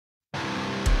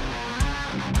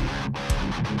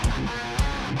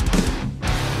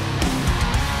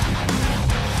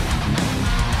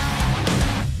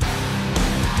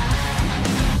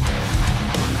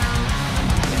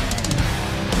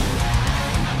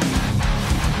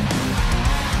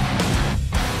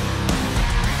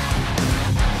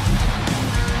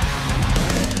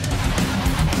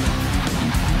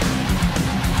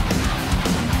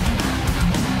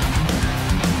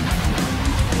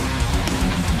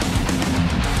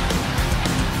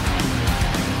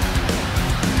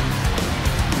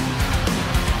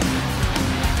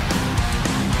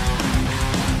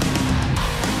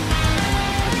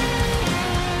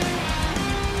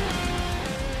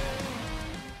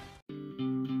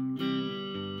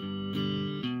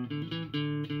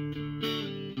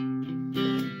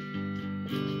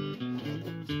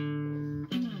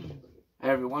Hey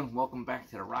everyone, welcome back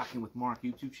to the Rockin with Marc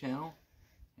YouTube channel.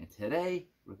 And today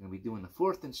we're going to be doing the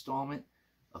fourth installment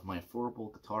of my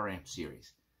affordable guitar amp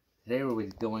series. Today we're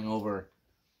going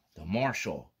the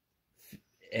Marshall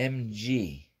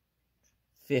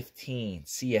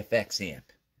MG15CFX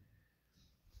amp.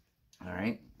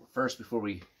 Alright, first before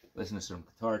we listen to some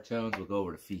guitar tones, we'll go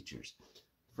over the features.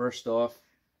 First off,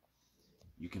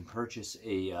 you can purchase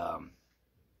a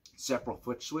separate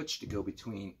foot switch to go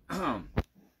between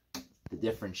the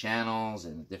different channels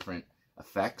and the different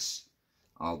effects.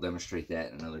 I'll demonstrate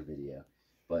that in another video.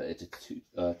 But it's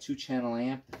a two channel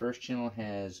amp. The first channel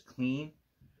has clean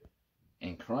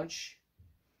and crunch.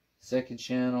 Second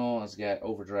channel has got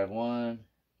overdrive 1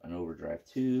 and overdrive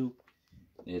 2.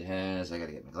 It has, I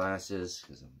gotta get my glasses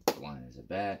because I'm blind as a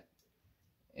bat.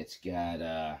 It's got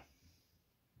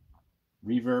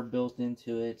reverb built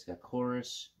into it. It's got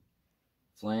chorus,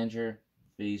 flanger,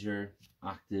 phaser,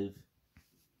 octave,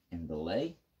 and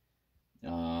delay.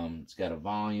 It's got a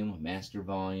volume, master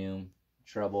volume,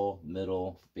 treble,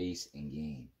 middle, bass, and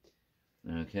gain.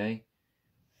 Okay.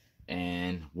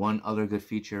 And one other good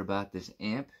feature about this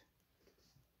amp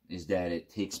is that it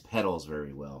takes pedals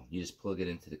very well. You just plug it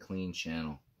into the clean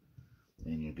channel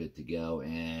and you're good to go.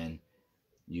 And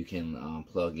you can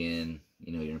plug in,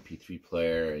 you know, your MP3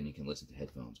 player, and you can listen to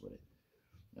headphones with it.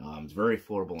 It's a very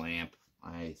affordable amp.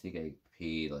 I think I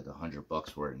paid like $100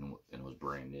 for it, and it was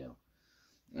brand new.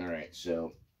 Alright,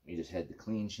 so you just head the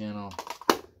clean channel.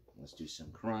 Let's do some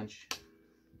crunch.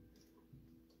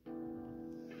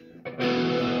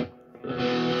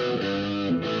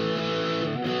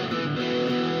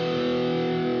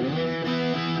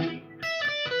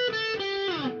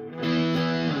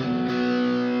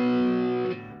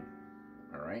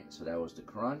 Alright, so that was the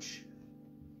crunch.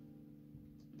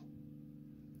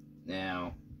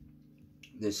 Now,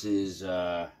 this is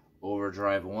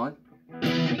overdrive 1.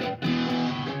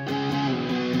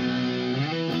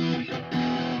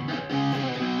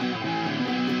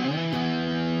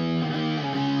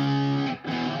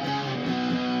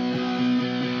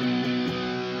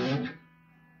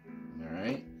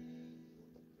 Alright.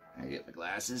 I get my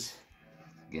glasses.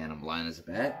 Again, I'm blind as a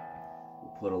bat.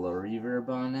 We'll put a little reverb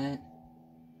on that.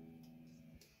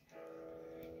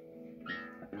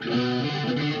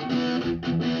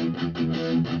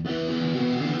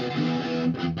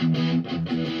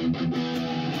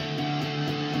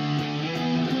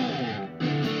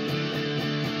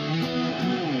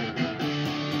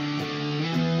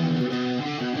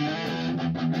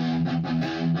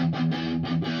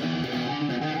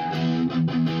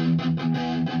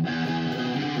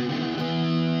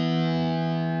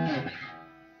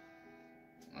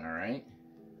 Alright.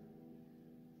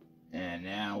 And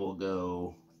now we'll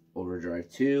go overdrive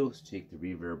 2. Let's take the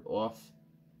reverb off.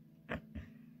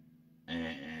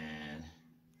 And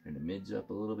turn the mids up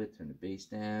a little bit, turn the bass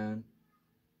down.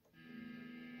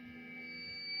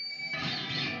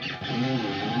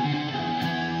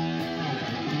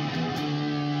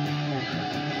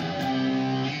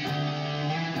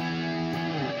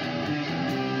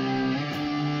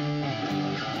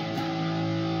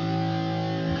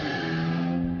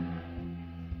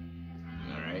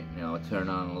 Alright, now I'll turn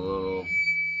on a little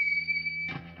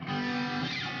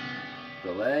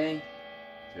delay.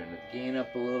 Turn the gain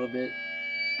up a little bit.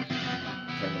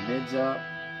 Turn the mids up.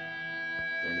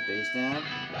 Turn the bass down.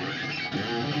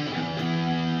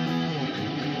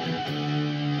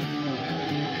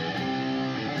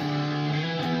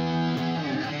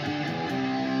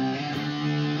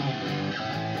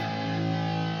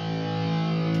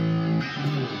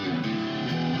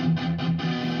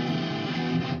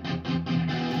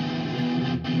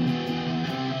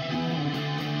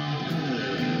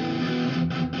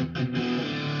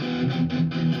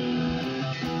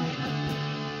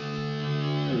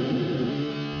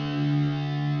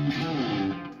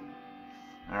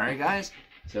 Alright guys,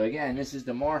 so again, this is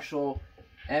the Marshall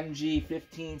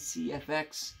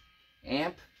MG15CFX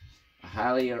amp. I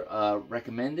highly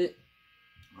recommend it.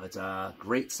 It's a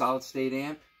great solid state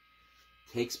amp.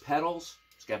 Takes pedals.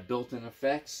 It's got built-in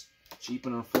effects. Cheap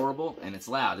and affordable, and it's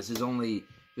loud. This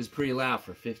is pretty loud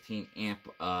for 15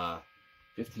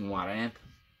 watt amp.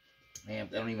 I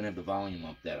don't even have the volume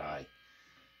up that high.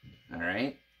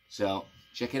 Alright, so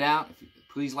check it out.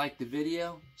 Please like the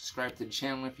video. Subscribe to the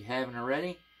channel if you haven't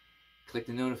already. Click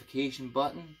the notification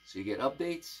button so you get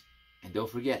updates. And don't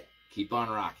forget, keep on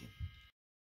rocking.